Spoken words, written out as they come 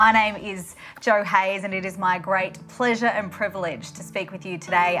My name is Jo Hayes, and it is my great pleasure and privilege to speak with you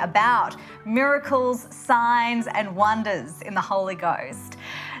today about miracles, signs and wonders in the Holy Ghost.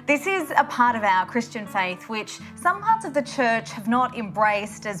 This is a part of our Christian faith which some parts of the church have not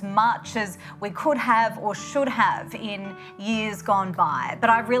embraced as much as we could have or should have in years gone by. But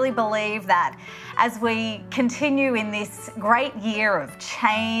I really believe that as we continue in this great year of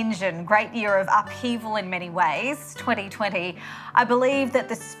change and great year of upheaval in many ways, 2020, I believe that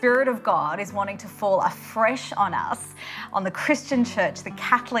the Spirit of God is wanting to fall afresh on us, on the Christian church, the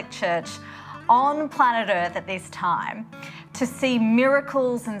Catholic Church, on planet Earth at this time, to see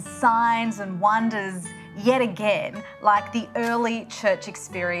miracles and signs and wonders yet again, like the early church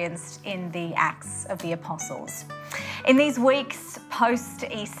experienced in the Acts of the Apostles. In these weeks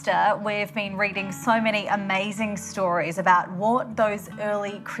post-Easter, we've been reading so many amazing stories about what those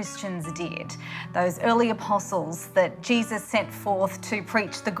early Christians did, those early apostles that Jesus sent forth to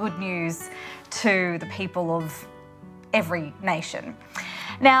preach the good news to the people of every nation.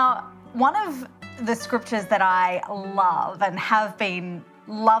 Now, one of the scriptures that I love and have been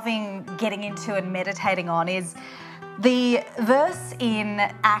loving getting into and meditating on is the verse in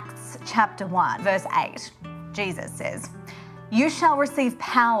Acts chapter 1, verse 8. Jesus says, "You shall receive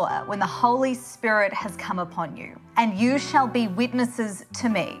power when the Holy Spirit has come upon you, and you shall be witnesses to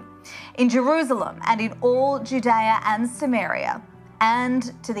me in Jerusalem and in all Judea and Samaria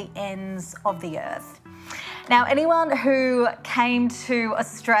and to the ends of the earth." Now, anyone who came to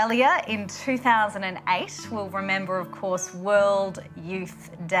Australia in 2008 will remember, of course, World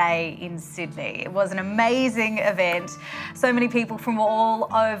Youth Day in Sydney. It was an amazing event. So many people from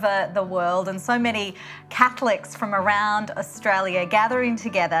all over the world and so many Catholics from around Australia gathering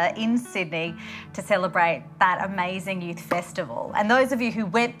together in Sydney to celebrate that amazing youth festival. And those of you who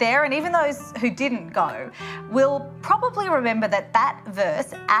went there, and even those who didn't go, will probably remember that that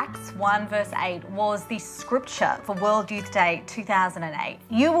verse, Acts 1 verse 8, was the scripture for World Youth Day 2008.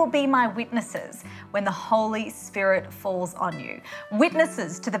 You will be my witnesses when the Holy Spirit falls on you.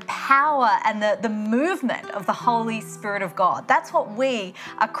 Witnesses to the power and the movement of the Holy Spirit of God. That's what we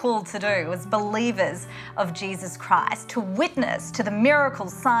are called to do as believers of Jesus Christ, to witness to the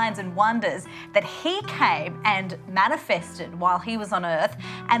miracles, signs and wonders that He came and manifested while He was on earth,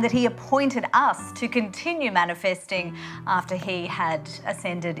 and that He appointed us to continue manifesting after He had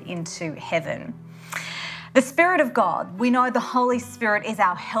ascended into heaven. The Spirit of God, we know the Holy Spirit is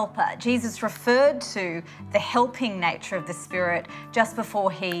our helper. Jesus referred to the helping nature of the Spirit just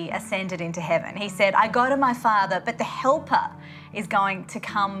before He ascended into heaven. He said, "I go to my Father, but the helper is going to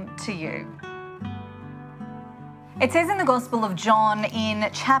come to you." It says in the Gospel of John in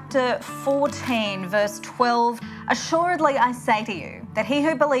chapter 14, verse 12, "Assuredly I say to you that he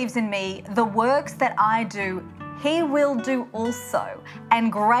who believes in me, the works that I do, he will do also,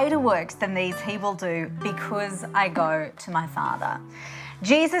 and greater works than these he will do, because I go to my Father."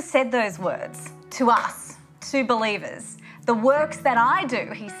 Jesus said those words to us, to believers. The works that I do,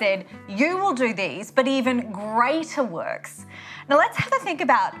 He said, you will do these, but even greater works. Now let's have a think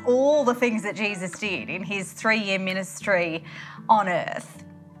about all the things that Jesus did in His 3-year ministry on earth.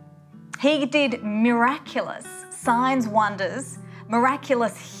 He did miraculous signs, wonders,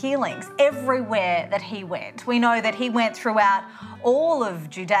 miraculous healings everywhere that He went. We know that He went throughout all of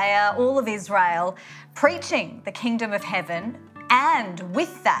Judea, all of Israel, preaching the kingdom of heaven, and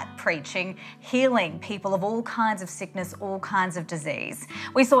with that preaching, healing people of all kinds of sickness, all kinds of disease.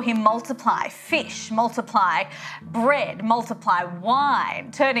 We saw Him multiply fish, multiply bread, multiply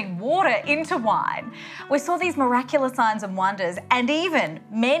wine, turning water into wine. We saw these miraculous signs and wonders, and even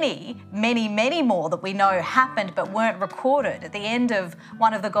many, many, many more that we know happened but weren't recorded. At the end of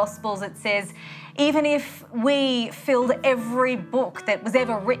one of the Gospels, it says, even if we filled every book that was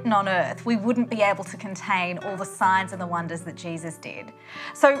ever written on earth, we wouldn't be able to contain all the signs and the wonders that Jesus did.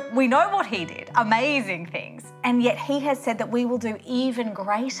 So we know what He did, amazing things, and yet He has said that we will do even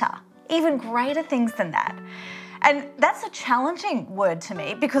greater things than that. And that's a challenging word to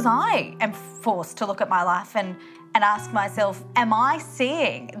me, because I am forced to look at my life and ask myself, am I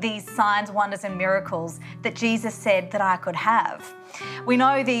seeing these signs, wonders and miracles that Jesus said that I could have? We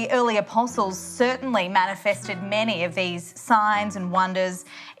know the early apostles certainly manifested many of these signs and wonders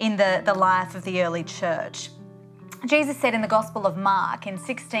in the life of the early church. Jesus said in the Gospel of Mark in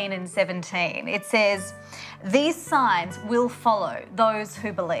 16 and 17, it says, "These signs will follow those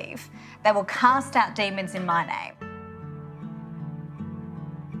who believe. They will cast out demons in my name.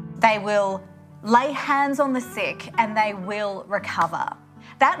 They will lay hands on the sick and they will recover.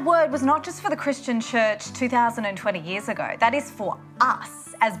 that word was not just for the Christian church 2020 years ago. That is for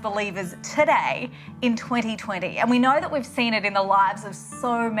us as believers today in 2020. And we know that we've seen it in the lives of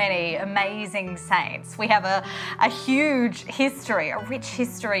so many amazing saints. We have a huge history, a rich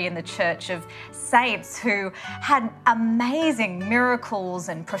history in the church of saints who had amazing miracles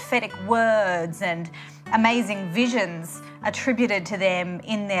and prophetic words and amazing visions attributed to them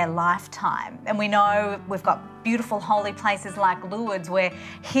in their lifetime. And we know we've got beautiful holy places like Lourdes where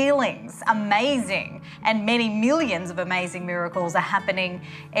healings, amazing, and many millions of amazing miracles are happening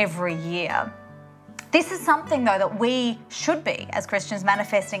every year. This is something, though, that we should be, as Christians,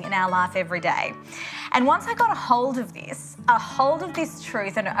 manifesting in our life every day. And once I got a hold of this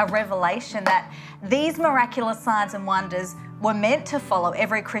truth and a revelation that these miraculous signs and wonders were meant to follow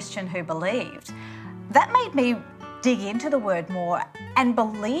every Christian who believed, that made me dig into the word more and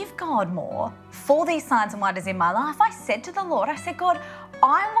believe God more for these signs and wonders in my life. I said to the Lord, I said, God,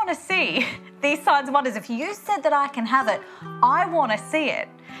 I want to see these signs and wonders. If you said that I can have it, I want to see it.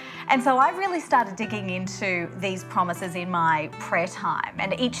 And so I really started digging into these promises in my prayer time.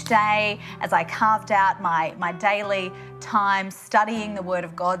 And each day, as I carved out my daily time studying the Word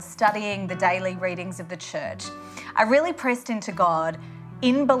of God, studying the daily readings of the church, I really pressed into God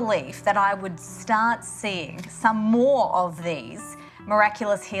in belief that I would start seeing some more of these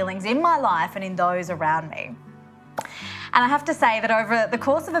miraculous healings in my life and in those around me. And I have to say that over the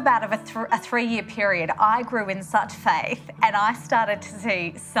course of about a 3-year period, I grew in such faith and I started to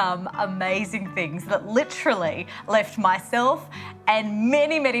see some amazing things that literally left myself and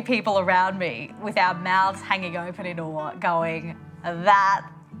many, many people around me with our mouths hanging open in awe, going, that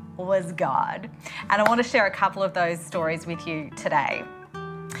was God. And I want to share a couple of those stories with you today.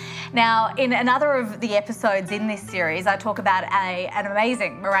 Now, in another of the episodes in this series, I talk about an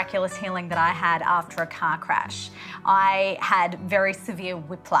amazing miraculous healing that I had after a car crash. I had very severe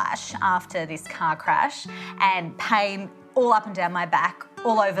whiplash after this car crash and pain all up and down my back,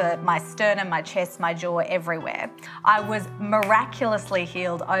 all over my sternum, my chest, my jaw, everywhere. I was miraculously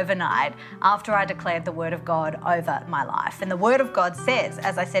healed overnight after I declared the Word of God over my life. And the Word of God says,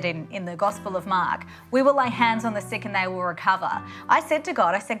 as I said in the Gospel of Mark, we will lay hands on the sick and they will recover. I said to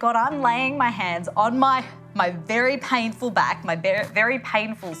God, God, I'm laying my hands on my very painful back, my very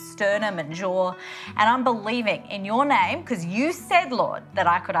painful sternum and jaw, and I'm believing in your name, because you said, Lord, that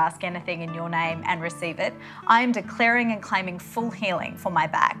I could ask anything in your name and receive it. I am declaring and claiming full healing for my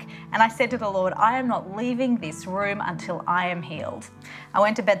back. And I said to the Lord, I am not leaving this room until I am healed. I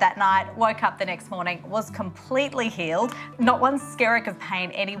went to bed that night, woke up the next morning, was completely healed, not one skerrick of pain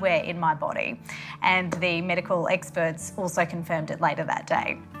anywhere in my body. And the medical experts also confirmed it later that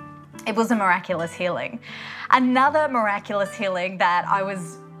day. It was a miraculous healing. Another miraculous healing that I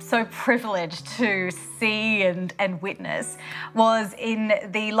was so privileged to see and witness was in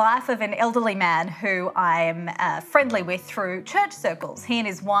the life of an elderly man who I'm friendly with through church circles. He and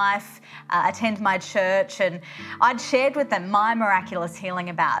his wife attend my church, and I'd shared with them my miraculous healing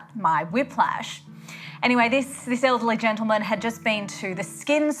about my whiplash. Anyway, this elderly gentleman had just been to the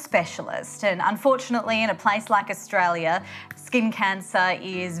skin specialist, and unfortunately in a place like Australia, skin cancer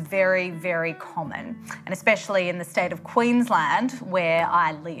is very, very common, and especially in the state of Queensland where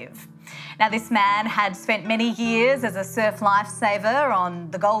I live. Now, this man had spent many years as a surf lifesaver on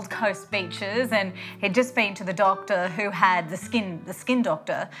the Gold Coast beaches, and he'd just been to the doctor who had the skin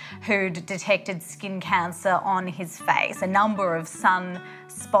doctor who'd detected skin cancer on his face, a number of sun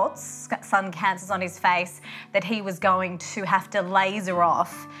cancers on his face that he was going to have to laser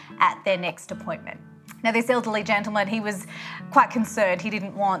off at their next appointment. Now, this elderly gentleman, he was quite concerned. He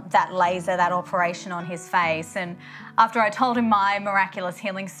didn't want that laser, that operation on his face. And after I told him my miraculous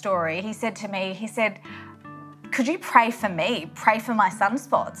healing story, he said to me, could you pray for me, pray for my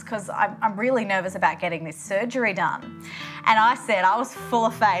sunspots, because I'm really nervous about getting this surgery done. And I said, I was full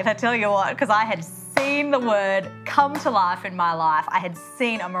of faith, I tell you what, because I had seen the Word come to life in my life. I had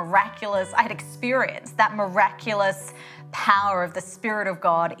experienced that miraculous power of the Spirit of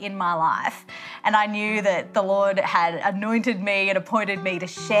God in my life. And I knew that the Lord had anointed me and appointed me to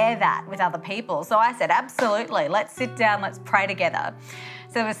share that with other people. So I said, absolutely, let's sit down, let's pray together.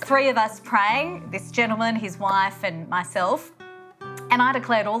 So there was 3 of us praying, this gentleman, his wife, and myself. And I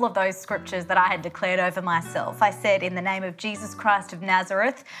declared all of those scriptures that I had declared over myself. I said, in the name of Jesus Christ of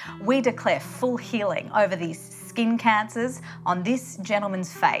Nazareth, we declare full healing over these skin cancers on this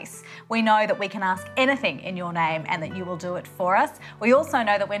gentleman's face. We know that we can ask anything in your name and that you will do it for us. We also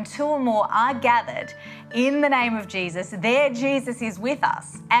know that when 2 or more are gathered in the name of Jesus, there Jesus is with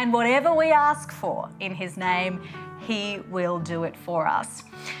us. And whatever we ask for in his name, He will do it for us.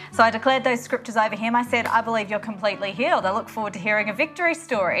 So I declared those scriptures over him. I said, I believe you're completely healed. I look forward to hearing a victory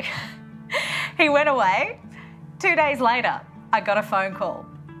story. He went away. 2 days later, I got a phone call.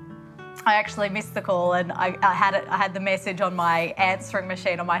 I actually missed the call, and I had the message on my answering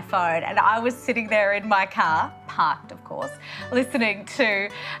machine on my phone, and I was sitting there in my car, parked of course, listening to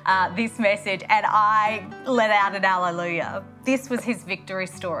this message, and I let out an hallelujah. This was his victory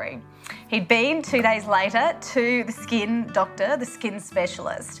story. He'd been 2 days later to the skin doctor, the skin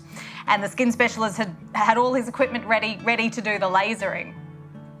specialist, and the skin specialist had all his equipment ready to do the lasering.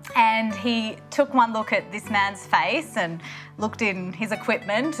 And he took one look at this man's face and looked in his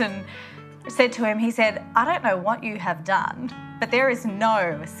equipment and said to him, he said, I don't know what you have done, but there is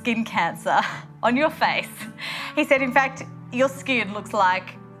no skin cancer on your face. He said, in fact, your skin looks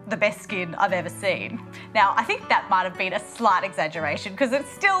like the best skin I've ever seen. Now, I think that might have been a slight exaggeration because it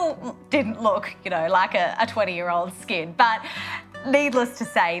still didn't look, like a 20-year-old skin. But needless to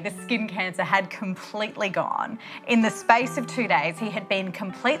say, the skin cancer had completely gone. In the space of 2 days, he had been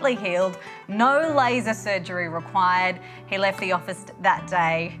completely healed, no laser surgery required. He left the office that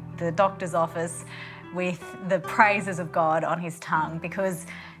day, the doctor's office, with the praises of God on his tongue because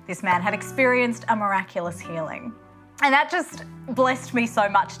this man had experienced a miraculous healing. And that just blessed me so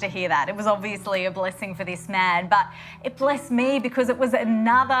much to hear that. It was obviously a blessing for this man, but it blessed me because it was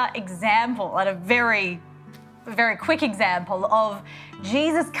another example, and a very quick example of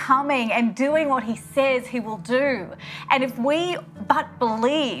Jesus coming and doing what he says he will do. And if we but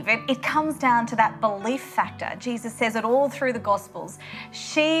believe, it comes down to that belief factor. Jesus says it all through the Gospels.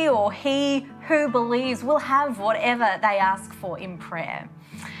 She or he who believes will have whatever they ask for in prayer.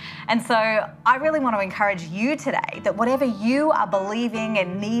 And so I really want to encourage you today that whatever you are believing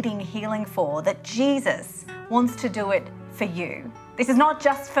and needing healing for, that Jesus wants to do it for you. This is not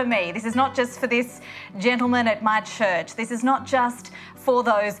just for me. This is not just for this gentleman at my church. This is not just for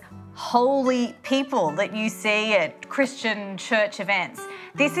those holy people that you see at Christian church events.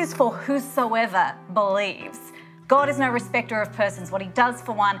 This is for whosoever believes. God is no respecter of persons. What he does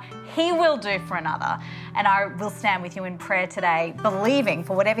for one, he will do for another. And I will stand with you in prayer today, believing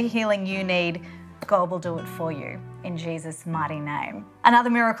for whatever healing you need, God will do it for you in Jesus' mighty name.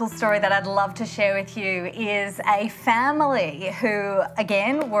 Another miracle story that I'd love to share with you is a family who,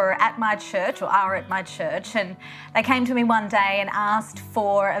 again, were at my church or are at my church, and they came to me one day and asked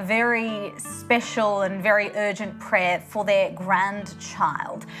for a very special and very urgent prayer for their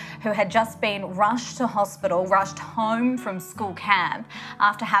grandchild who had just been rushed to hospital, rushed home from school camp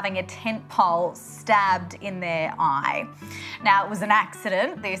after having a tent pole stabbed in their eye. Now, it was an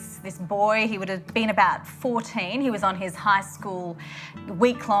accident. This boy, he would have been about 14. He was on his high school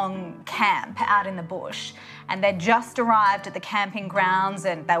week-long camp out in the bush, and they'd just arrived at the camping grounds,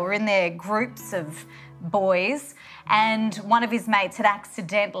 and they were in their groups of boys, and one of his mates had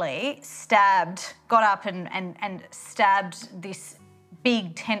accidentally got up and stabbed this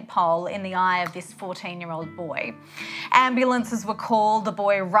big tent pole in the eye of this 14-year-old boy. Ambulances were called. The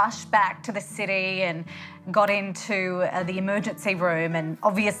boy rushed back to the city and got into the emergency room, and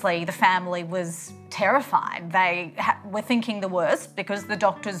obviously the family was terrified. They were thinking the worst because the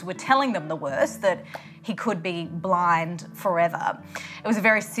doctors were telling them the worst, that he could be blind forever. It was a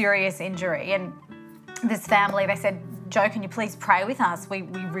very serious injury, and this family, they said, Joe, can you please pray with us? We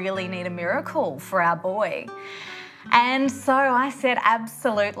really need a miracle for our boy. And so I said,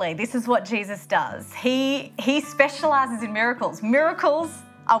 absolutely, this is what Jesus does. He specialises in miracles. Miracles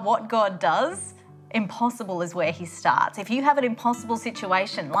are what God does. Impossible is where he starts. If you have an impossible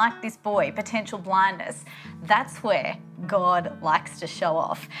situation like this boy, potential blindness, that's where God likes to show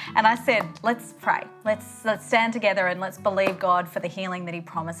off. And I said, let's pray. Let's stand together and let's believe God for the healing that he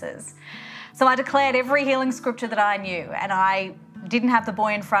promises. So I declared every healing scripture that I knew, and I didn't have the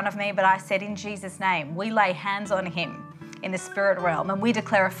boy in front of me, but I said, in Jesus' name, we lay hands on him in the spirit realm and we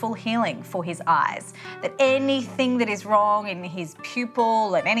declare a full healing for his eyes, that anything that is wrong in his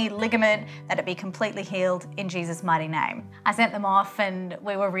pupil and any ligament, that it be completely healed in Jesus' mighty name. I sent them off, and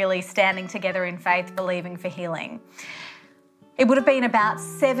we were really standing together in faith, believing for healing. It would have been about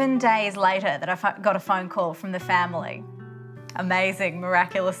 7 days later that I got a phone call from the family. Amazing,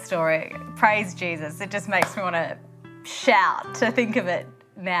 miraculous story. Praise Jesus. It just makes me want to shout to think of it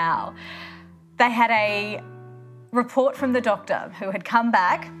now. They had a report from the doctor who had come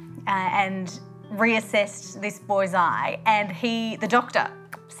back and reassessed this boy's eye, and the doctor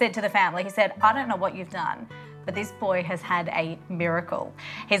said to the family, he said, I don't know what you've done, but this boy has had a miracle.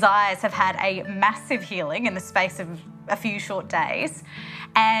 His eyes have had a massive healing in the space of a few short days,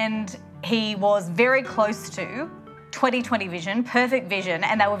 and he was very close to 20/20 vision, perfect vision,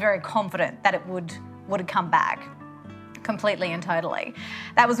 and they were very confident that it would have come back. completely and totally.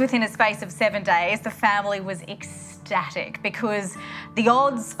 That was within a space of 7 days. The family was ecstatic because the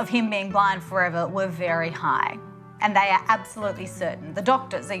odds of him being blind forever were very high. And they are absolutely certain. The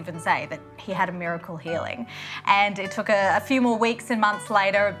doctors even say that he had a miracle healing. And it took a few more weeks and months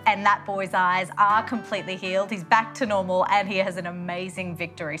later, and that boy's eyes are completely healed. He's back to normal, and he has an amazing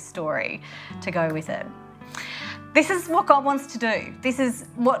victory story to go with it. This is what God wants to do. This is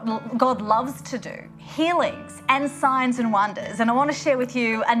what God loves to do. Healings and signs and wonders. And I want to share with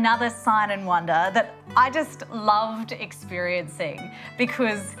you another sign and wonder that I just loved experiencing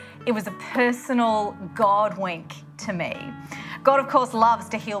because it was a personal God wink to me. God, of course, loves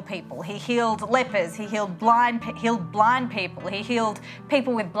to heal people. He healed lepers, he healed blind people, he healed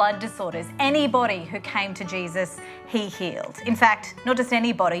people with blood disorders. Anybody who came to Jesus, he healed. In fact, not just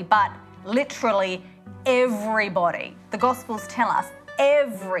anybody, but literally everybody. The Gospels tell us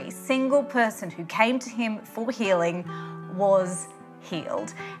every single person who came to him for healing was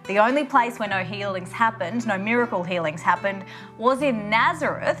healed. The only place where no healings happened, no miracle healings happened, was in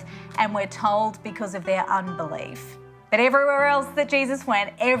Nazareth, and we're told because of their unbelief. But everywhere else that Jesus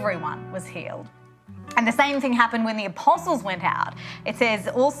went, everyone was healed. And the same thing happened when the apostles went out. It says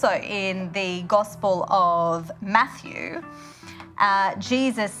also in the Gospel of Matthew,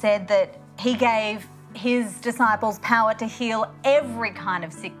 Jesus said that he gave his disciples power to heal every kind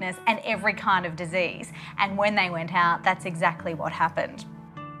of sickness and every kind of disease. And when they went out, that's exactly what happened.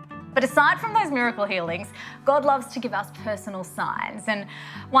 But aside from those miracle healings, God loves to give us personal signs. And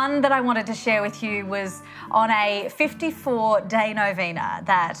one that I wanted to share with you was on a 54-day novena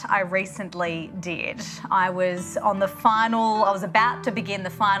that I recently did. I was about to begin the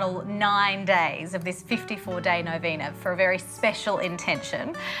final 9 days of this 54-day novena for a very special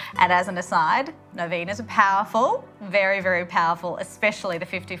intention. And as an aside, novenas are powerful, very, very powerful, especially the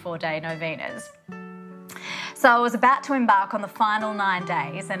 54-day novenas. So I was about to embark on the final 9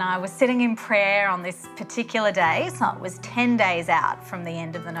 days, and I was sitting in prayer on this particular day, so it was 10 days out from the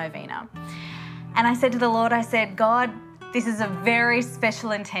end of the novena. And I said to the Lord, I said, God, this is a very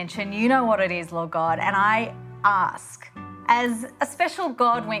special intention. You know what it is, Lord God. And I ask, as a special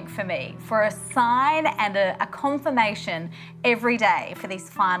God wink for me, for a sign and a confirmation every day for these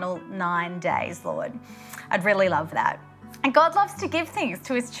final 9 days, Lord. I'd really love that. And God loves to give things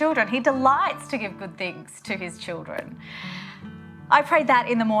to his children. He delights to give good things to his children. I prayed that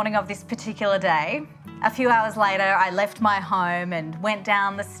in the morning of this particular day. A few hours later, I left my home and went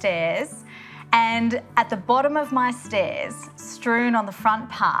down the stairs. And at the bottom of my stairs, strewn on the front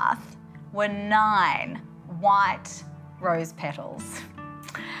path, were 9 white rose petals.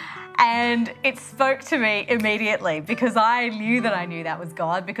 And it spoke to me immediately because I knew that was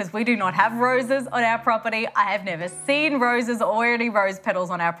God, because we do not have roses on our property. I have never seen roses or any rose petals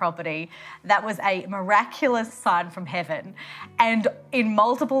on our property. That was a miraculous sign from heaven. And in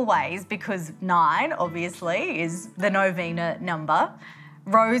multiple ways, because 9 obviously is the novena number.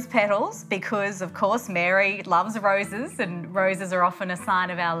 Rose petals, because of course Mary loves roses and roses are often a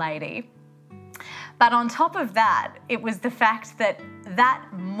sign of Our Lady. But on top of that, it was the fact that that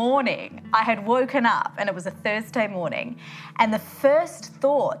morning I had woken up, and it was a Thursday morning, and the first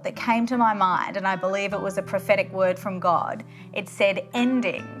thought that came to my mind, and I believe it was a prophetic word from God, it said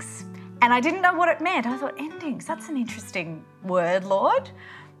endings. And I didn't know what it meant. I thought, endings, that's an interesting word, Lord.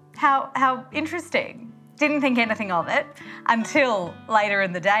 How interesting. Didn't think anything of it until later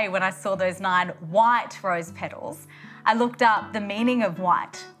in the day when I saw those 9 white rose petals. I looked up the meaning of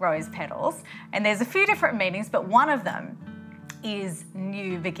white rose petals, and there's a few different meanings, but one of them is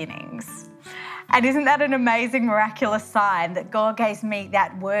new beginnings. And isn't that an amazing, miraculous sign that God gave me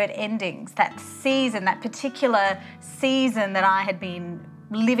that word endings, that season, that particular season that I had been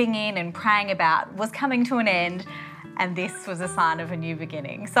living in and praying about was coming to an end, and this was a sign of a new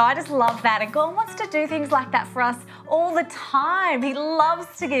beginning. So I just love that. And God wants to do things like that for us all the time. He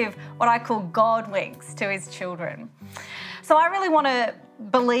loves to give what I call God winks to his children. So I really want to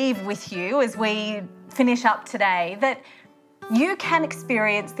believe with you as we finish up today that you can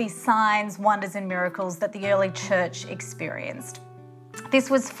experience these signs, wonders and miracles that the early church experienced. This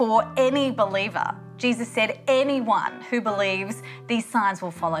was for any believer. Jesus said, anyone who believes, these signs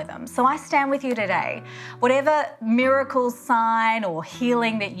will follow them. So I stand with you today. Whatever miracle, sign or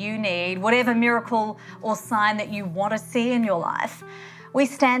healing that you need, whatever miracle or sign that you want to see in your life, We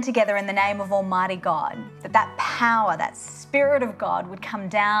stand together in the name of Almighty God, that power, that Spirit of God would come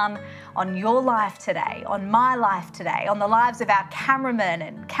down on your life today, on my life today, on the lives of our cameramen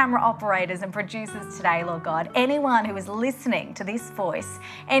and camera operators and producers today, Lord God. Anyone who is listening to this voice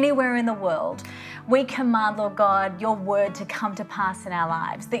anywhere in the world, we command, Lord God, your word to come to pass in our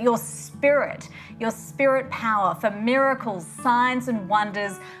lives, that your spirit power for miracles, signs and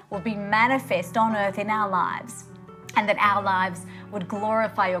wonders will be manifest on earth in our lives, and that our lives would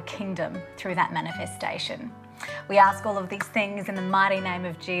glorify your kingdom through that manifestation. We ask all of these things in the mighty name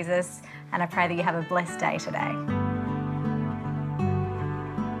of Jesus, and I pray that you have a blessed day today.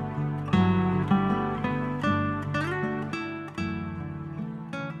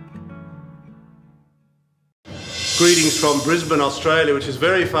 Greetings from Brisbane, Australia, which is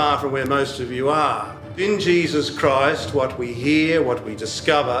very far from where most of you are. In Jesus Christ, what we hear, what we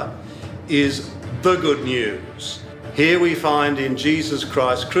discover, is the good news. Here we find in Jesus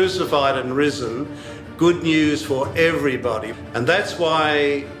Christ, crucified and risen, good news for everybody. And that's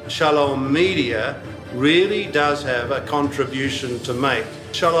why Shalom Media really does have a contribution to make.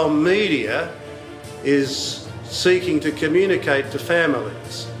 Shalom Media is seeking to communicate to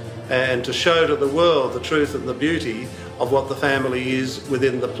families and to show to the world the truth and the beauty of what the family is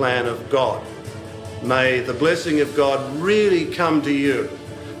within the plan of God. May the blessing of God really come to you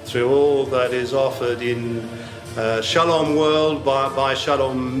through all that is offered in Shalom World by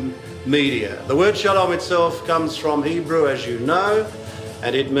Shalom Media. The word shalom itself comes from Hebrew, as you know,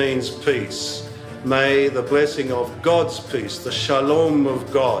 and it means peace. May the blessing of God's peace, the shalom of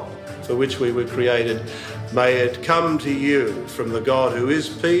God for which we were created, may it come to you from the God who is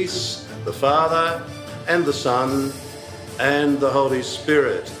peace, the Father and the Son and the Holy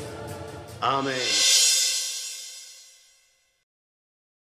Spirit. Amen.